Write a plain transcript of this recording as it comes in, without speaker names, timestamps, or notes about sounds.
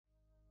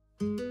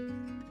Good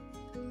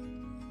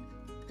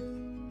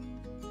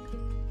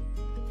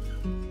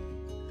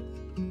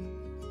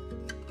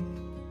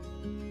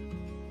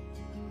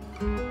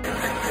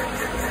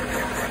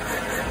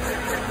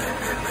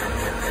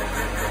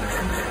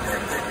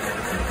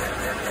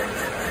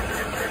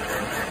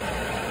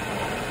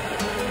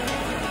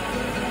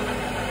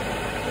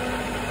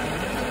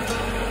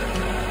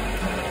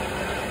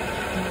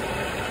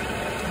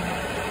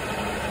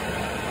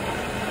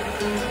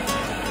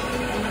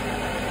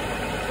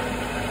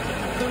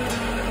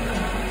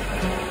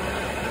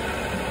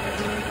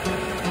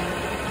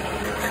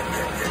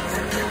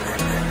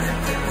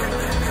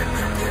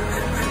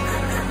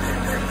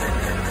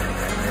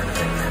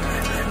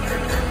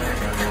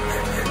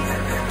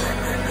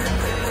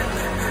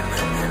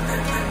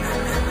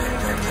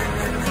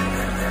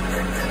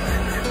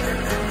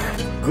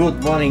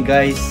morning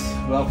guys,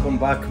 welcome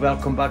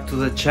back to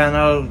the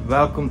channel.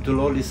 Welcome to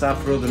LoLe's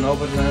OffRoad and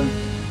Overland.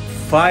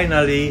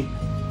 Finally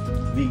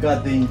we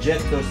got the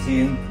injectors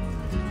in,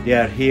 they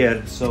are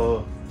here.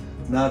 So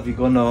now we're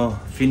gonna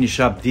finish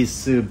up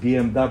this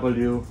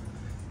BMW,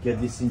 get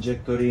this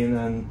injector in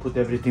and put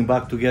everything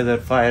back together,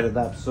 fire it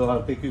up. So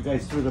I'll take you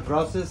guys through the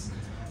process,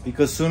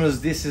 because as soon as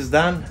this is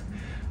done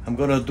I'm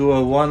gonna do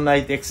a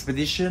one-night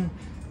expedition,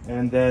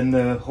 and then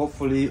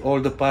hopefully all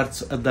the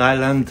parts at the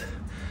island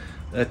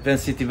at Van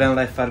City Van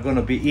Life are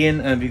gonna be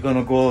in, and we're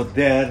gonna go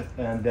there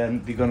and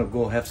then we're gonna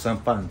go have some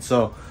fun.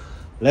 So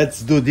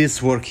let's do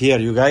this work here,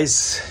 you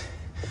guys.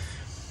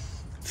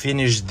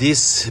 Finish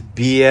this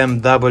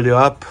BMW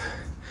up,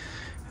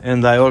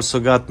 and I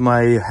also got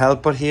my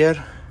helper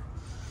here.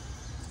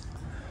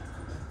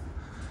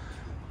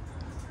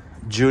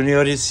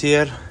 Junior is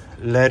here,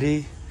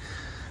 Larry's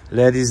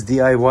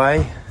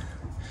DIY,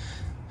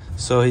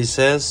 so he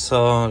says.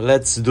 So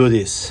let's do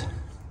this.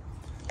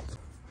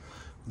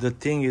 The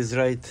thing is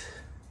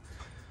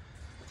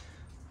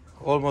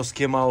almost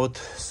came out,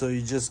 so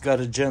you just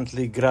gotta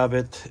gently grab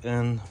it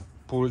and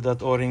pull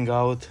that o-ring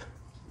out.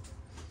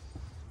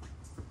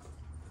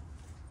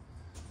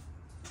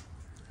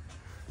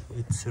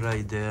 It's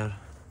right there,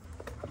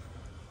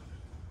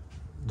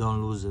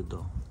 don't lose it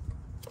though.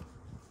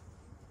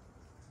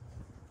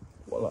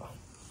 Voila.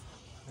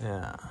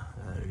 Yeah,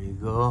 there we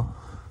go.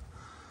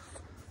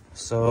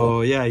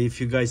 So yeah, if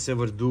you guys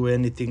ever do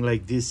anything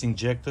like this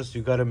injectors,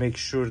 you gotta make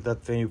sure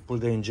that when you pull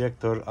the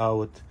injector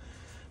out,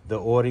 the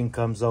o-ring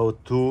comes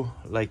out too.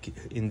 Like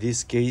in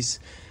this case,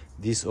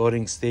 this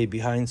o-ring stay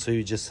behind, so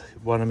you just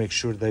want to make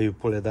sure that you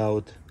pull it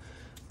out.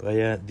 But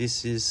yeah,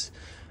 this is,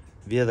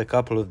 we had a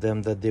couple of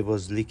them that they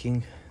was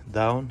leaking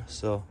down,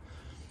 so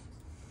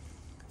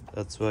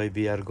that's why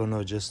we are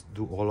gonna just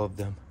do all of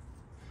them.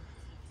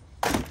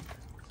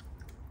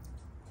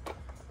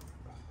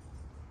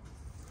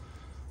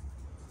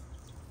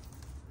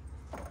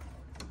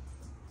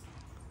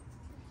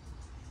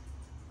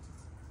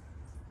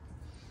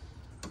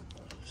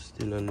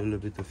 Still a little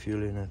bit of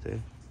fuel in it, eh?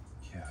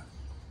 Yeah.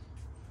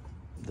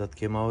 That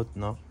came out?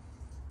 No?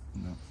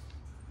 No.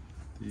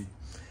 They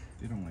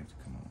don't like to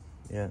come out.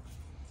 Yeah.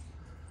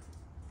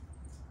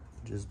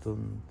 Just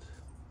don't...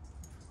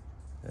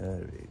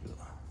 There we go.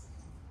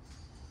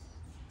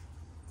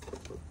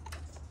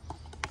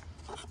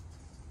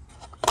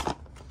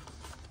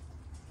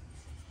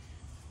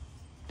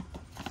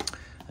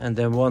 And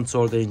then once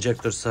all the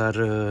injectors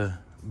are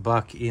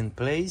back in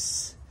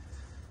place,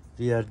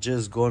 we are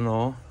just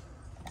gonna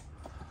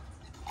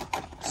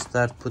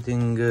start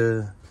putting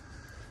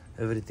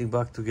everything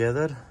back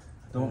together.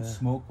 Don't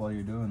smoke while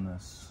you're doing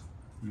this.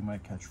 You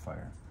might catch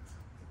fire.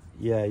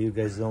 Yeah, you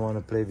guys don't want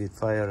to play with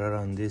fire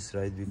around this,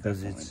 right?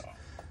 Because Definitely it's not.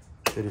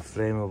 very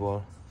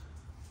flammable.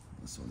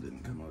 This one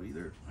didn't come out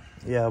either.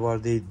 Yeah, well,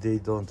 they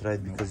don't,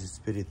 right? Because it's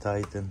pretty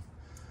tight. And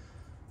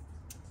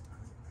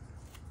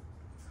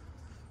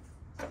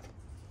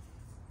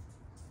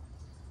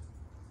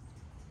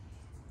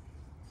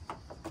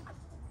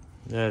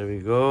there we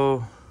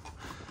go.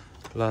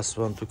 Last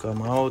one to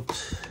come out.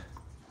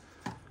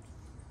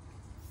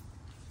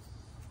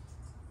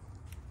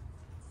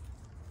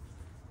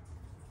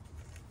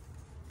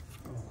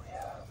 Oh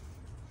yeah.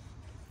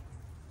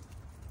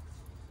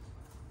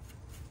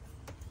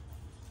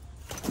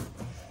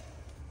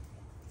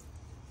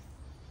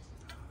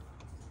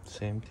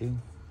 Same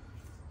thing.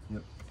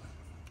 Yep.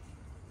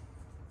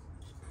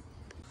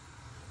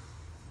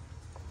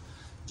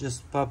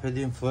 Just pop it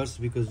in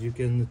first, because you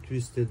can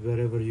twist it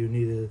wherever you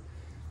need it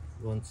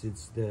once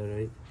it's there,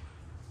 right?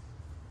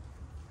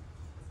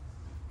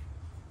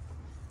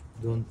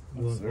 Don't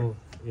oh,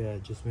 yeah,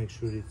 just make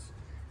sure it's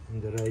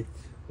in the right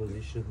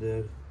position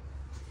there,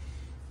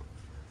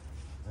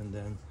 and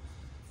then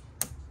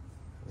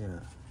yeah.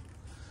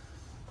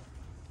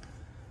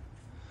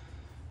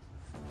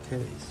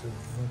 Okay, so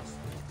what's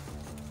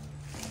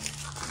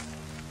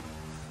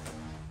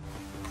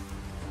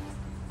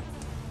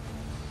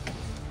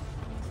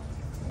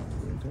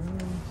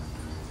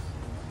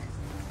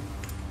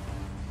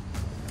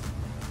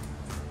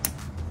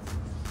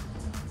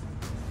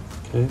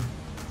okay.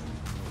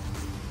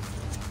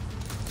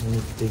 I need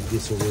to take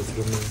this away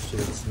from me so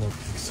it's not.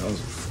 Sounds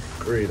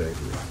Great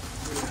idea.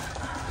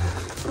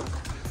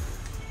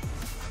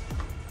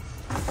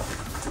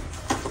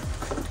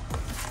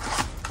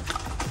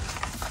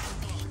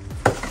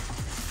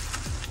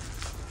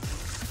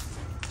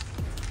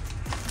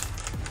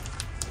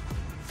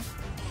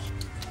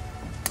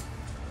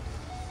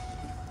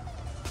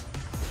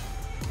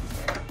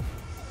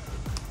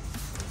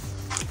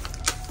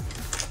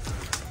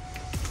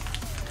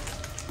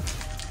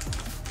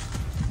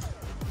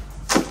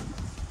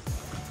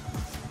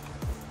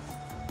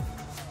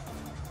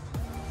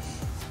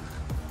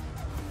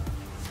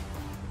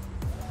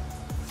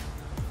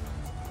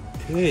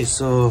 Okay,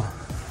 so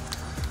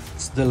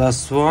it's the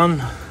last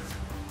one,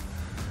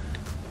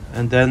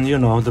 and then you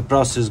know the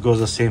process goes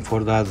the same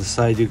for the other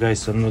side, you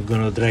guys. I'm not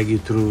gonna drag you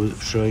through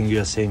showing you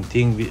the same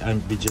thing.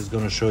 I'm just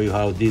gonna show you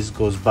how this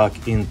goes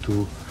back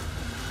into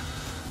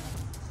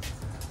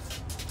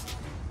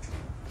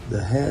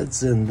the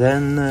heads, and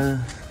then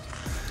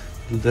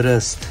do the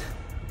rest.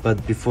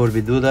 But before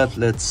we do that,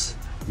 let's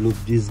loop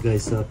these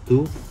guys up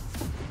too.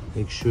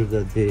 Make sure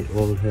that they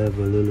all have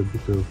a little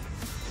bit of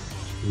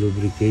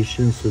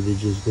lubrication, so they're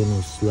just gonna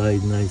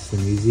slide nice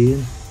and easy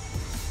in.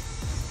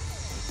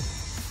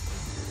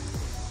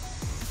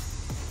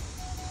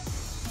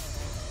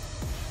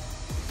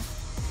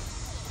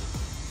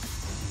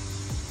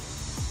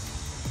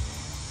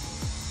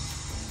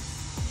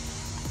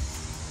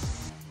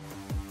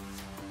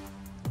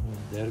 And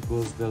there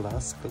goes the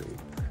last clip.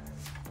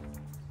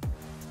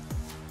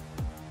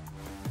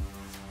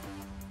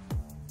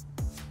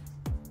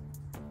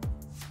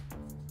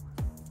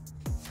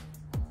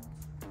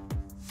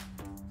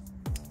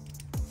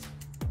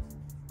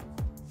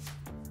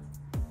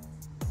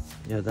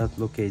 Yeah, that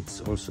locates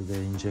also the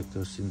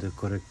injectors in the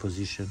correct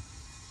position.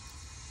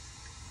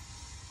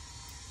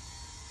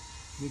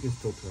 You can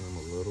still turn them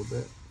a little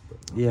bit.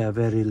 But Yeah,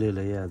 very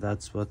little. Yeah,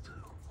 that's what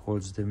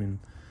holds them in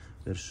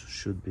where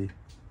should be.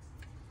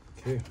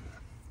 okay.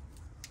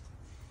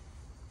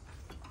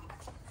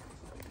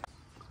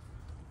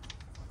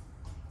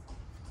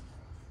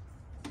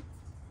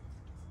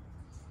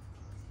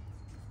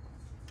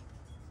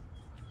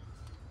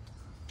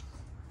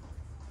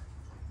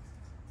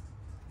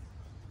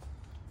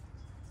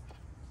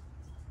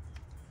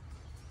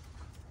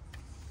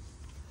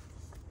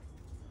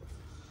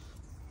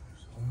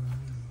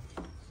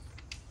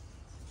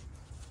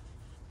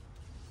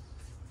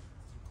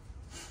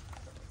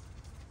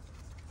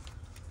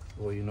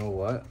 Well, you know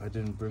what? I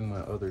didn't bring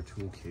my other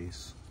tool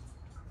case.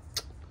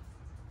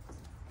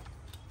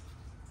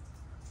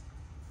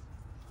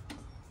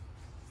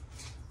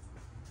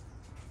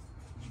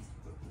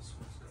 But this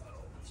one's got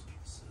all its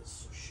pieces,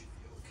 so it should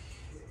be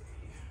okay.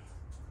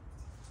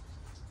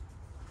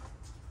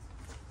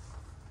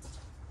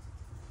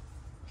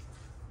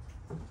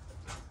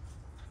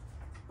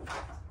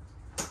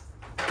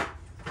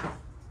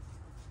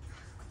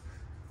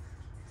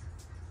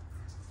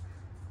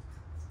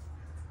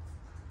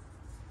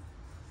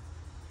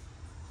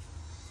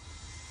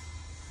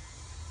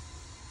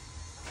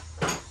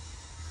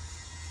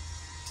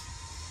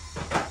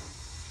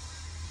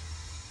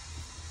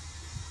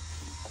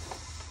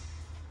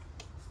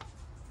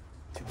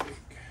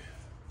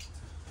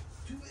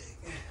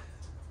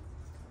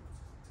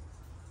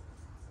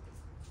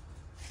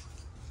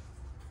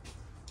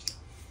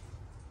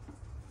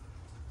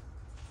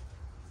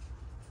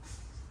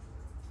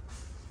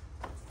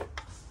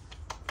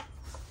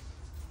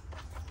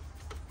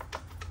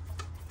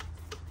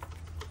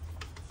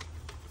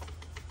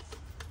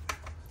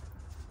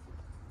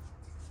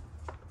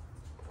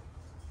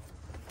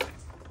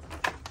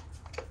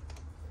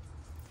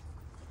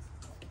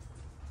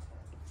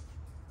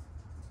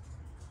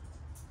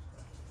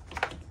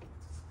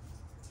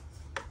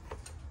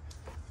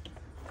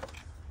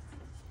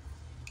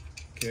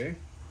 Okay.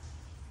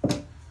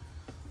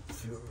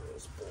 Fuel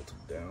rail's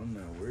bolted down.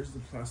 Now, where's the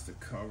plastic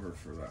cover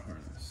for that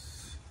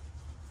harness?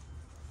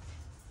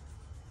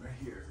 Right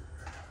here.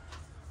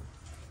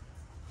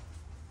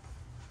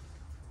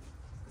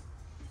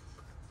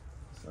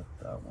 Is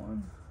that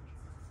one?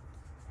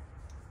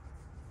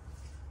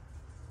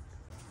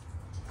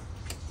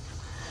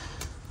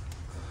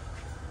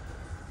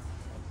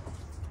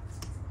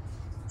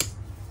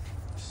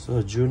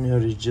 So Junior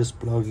is just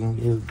plugging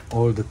in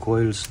all the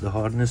coils, the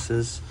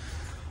harnesses,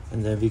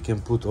 and then we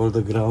can put all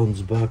the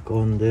grounds back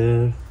on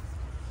there.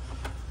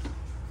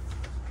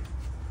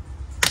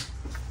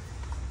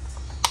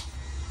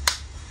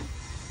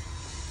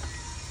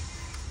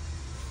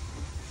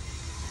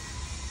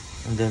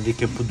 And then we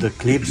can put the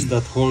clips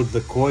that hold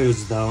the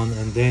coils down,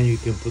 and then you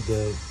can put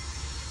the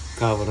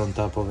cover on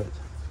top of it.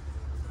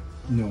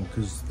 No,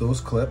 because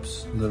those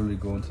clips literally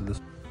go into this.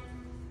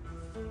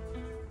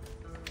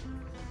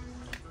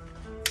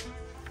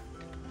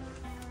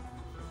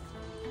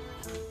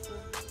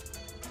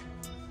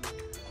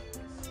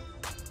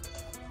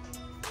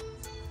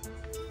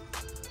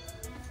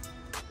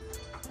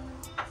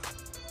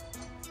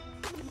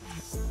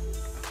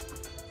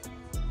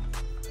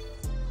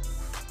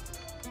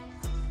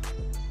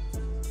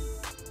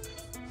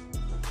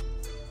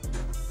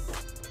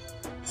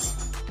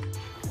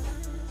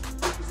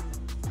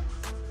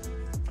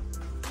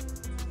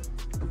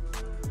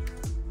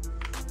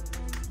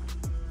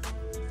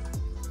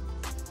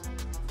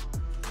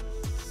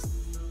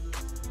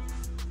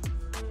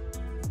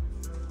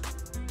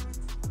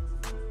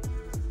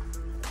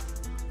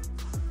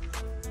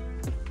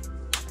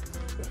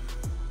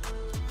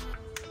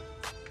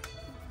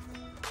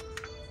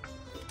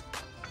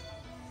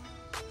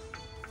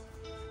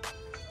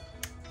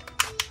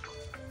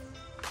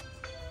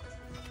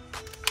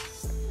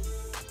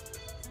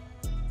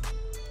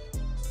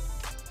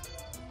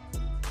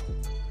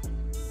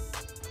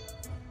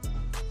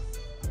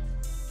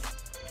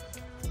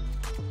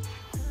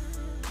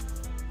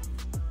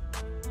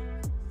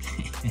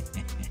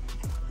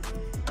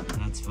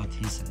 That's what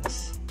he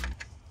says.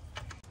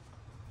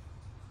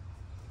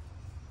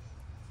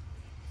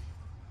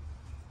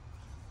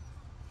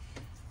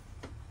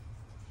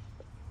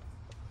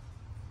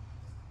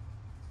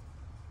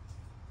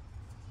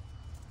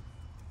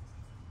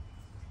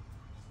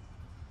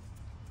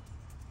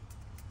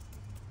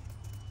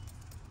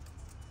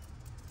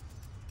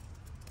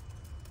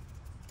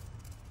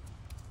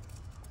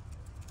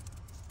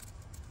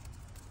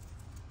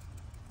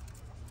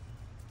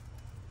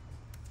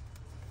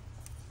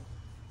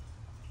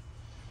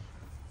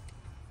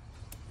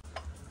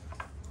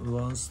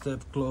 One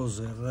step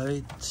closer,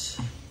 right?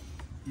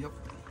 Yep.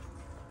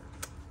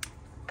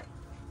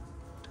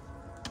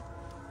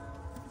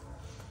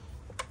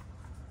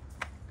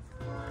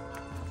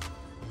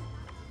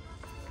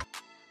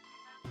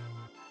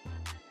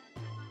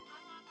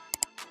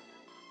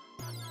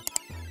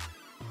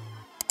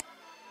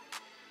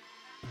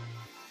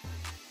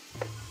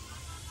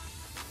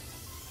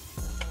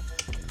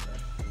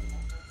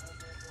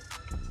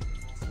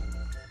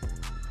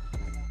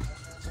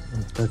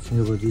 I'm talking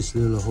about this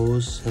little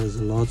hose, has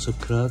lots of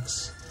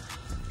cracks,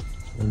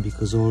 and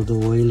because all the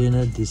oil in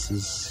it, this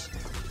is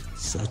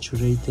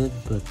saturated,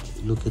 but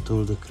look at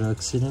all the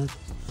cracks in it.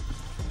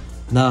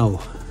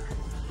 Now,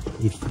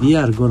 if we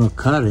are gonna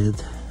cut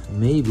it,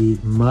 maybe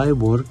it might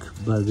work,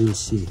 but we'll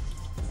see.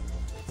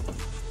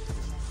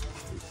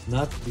 If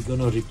not, we're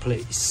gonna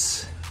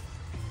replace.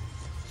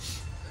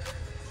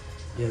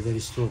 Yeah, there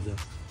is two of them.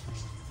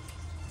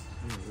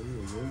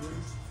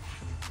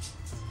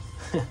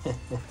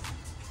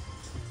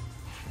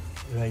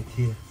 Right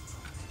here,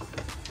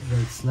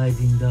 right,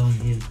 sliding down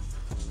here.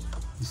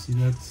 You see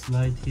that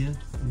slide here?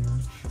 Yeah.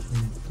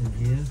 And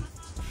here.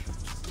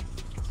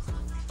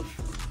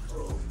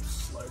 Oh,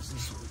 slides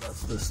this way.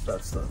 That's this.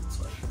 That's that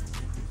side.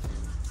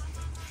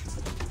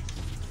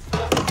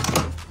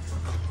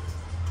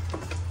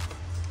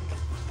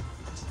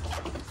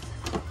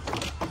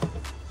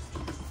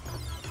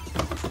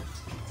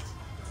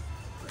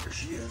 There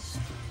she is.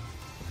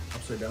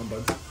 Upside down,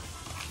 bud.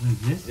 Like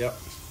this? Yep.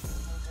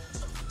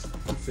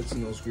 Fits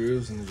in those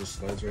grooves and it just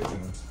slides right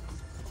down.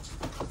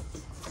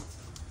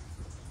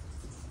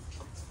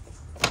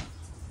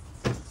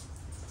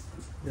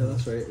 Yeah,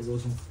 that's right. It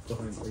goes in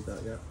behind like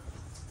that, yeah.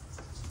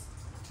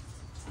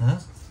 Huh?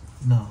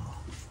 No.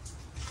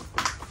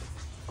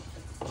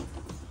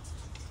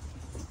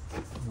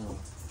 No.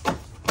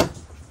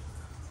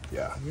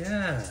 Yeah.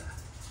 Yeah.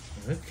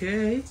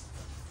 Okay.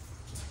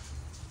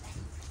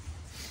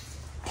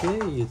 Okay,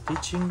 you're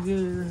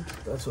teaching.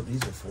 That's what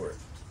these are for,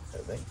 I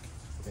think.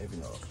 Maybe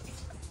not.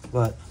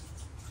 What?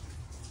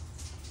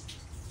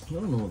 I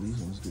don't know what these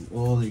ones do.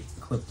 Oh, they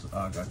clipped.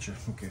 Ah, gotcha.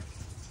 Okay.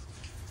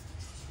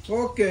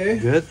 Okay.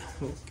 Good.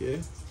 Okay.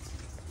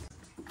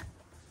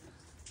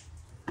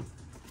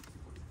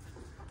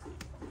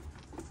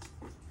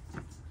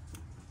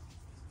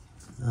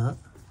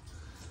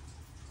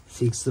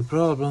 Fix the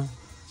problem.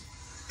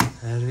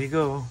 There we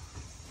go.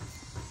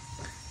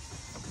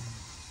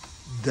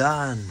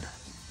 Done.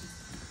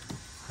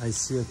 I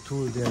see a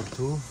tool there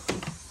too.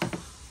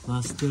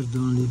 Master,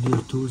 don't leave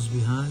your tools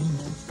behind.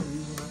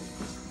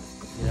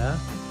 Yeah?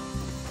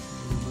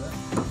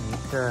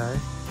 Okay.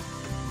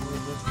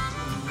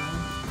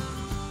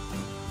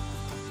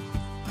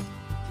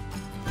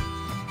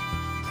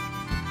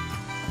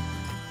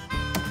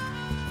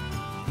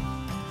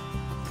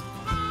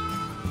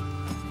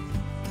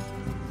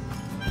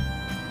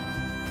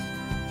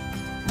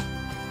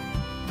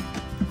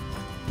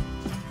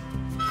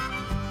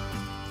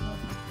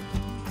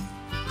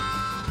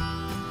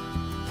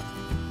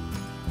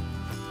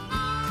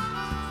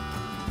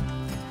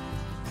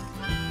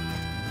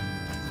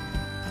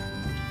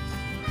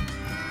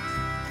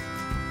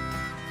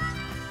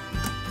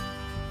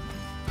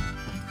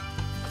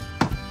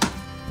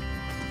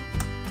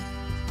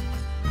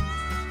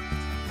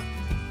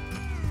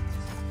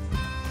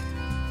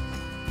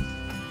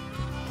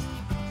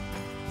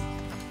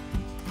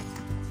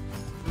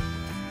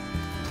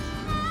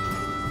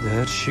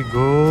 There she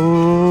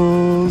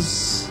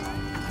goes.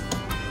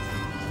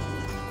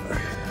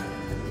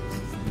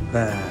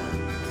 Bam.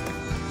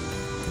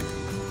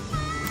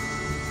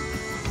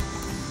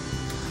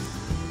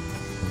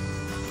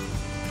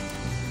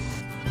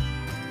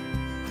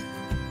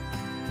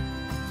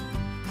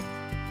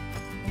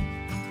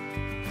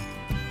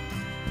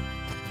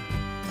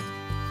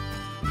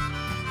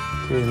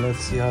 Okay, let's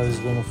see how it's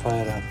gonna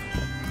fire up.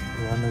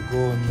 You wanna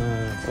go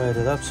and fire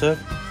it up, sir?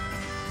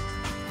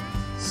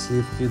 See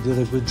if you did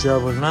a good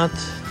job or not.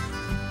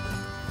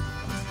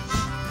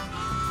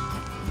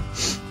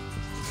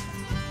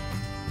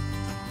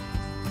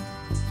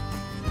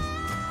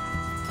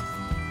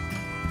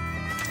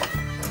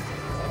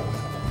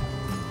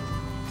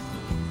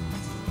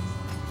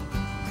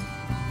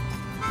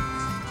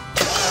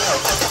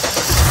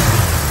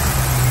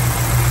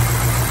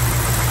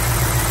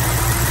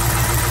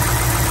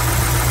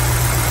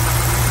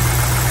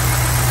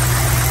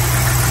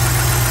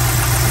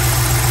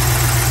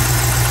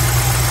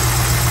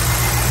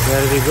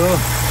 There we go.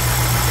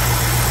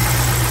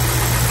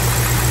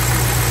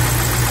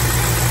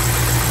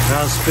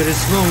 Sounds pretty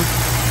smooth.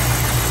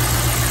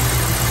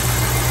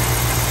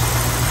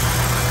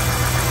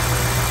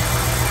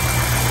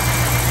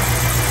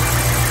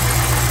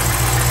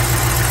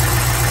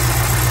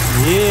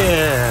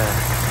 Yeah.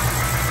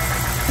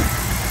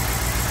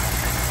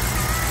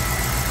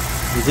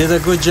 You did a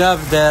good job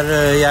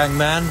there, young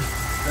man.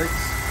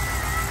 Thanks.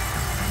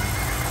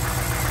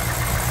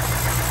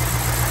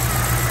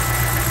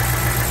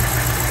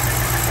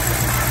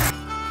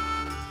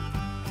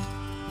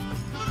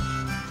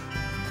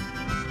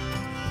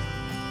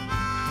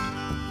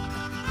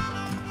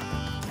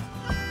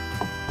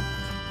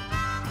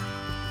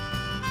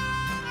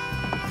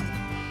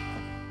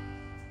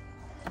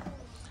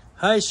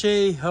 Hi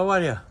Shay, how are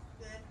you?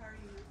 Good, how are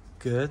you?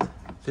 Good.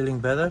 Feeling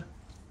better?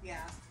 Yeah.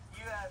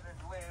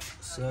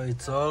 So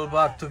it's all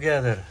back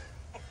together.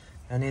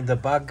 And in the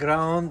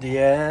background,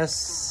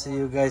 yes,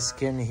 you guys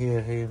can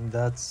hear him.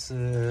 That's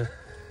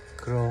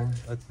Chrome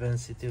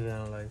Advanced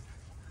Van Life.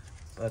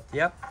 But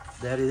yep,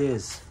 there it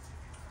is.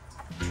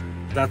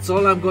 That's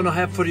all I'm gonna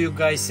have for you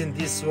guys in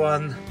this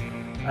one.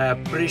 I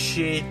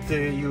appreciate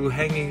you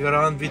hanging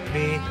around with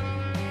me.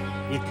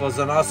 It was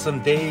an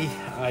awesome day.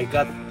 I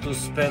got to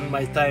spend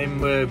my time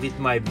with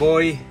my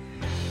boy.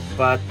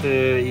 But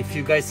if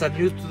you guys are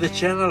new to the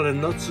channel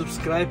and not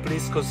subscribed,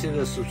 please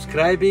consider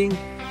subscribing.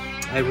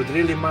 I would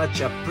really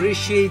much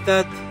appreciate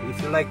that.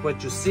 If you like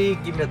what you see,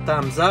 give me a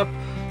thumbs up.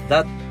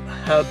 That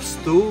helps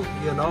too,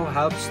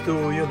 helps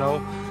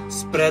to,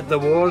 spread the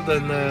word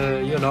and,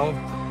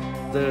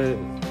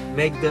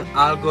 make the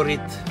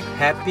algorithm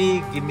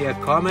happy. Give me a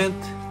comment.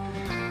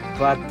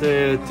 But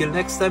till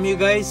next time, you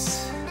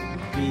guys,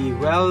 be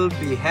well,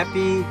 be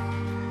happy.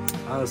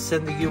 I'll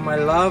send you my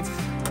love.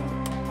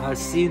 I'll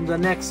see you in the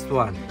next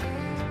one.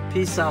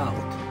 Peace out.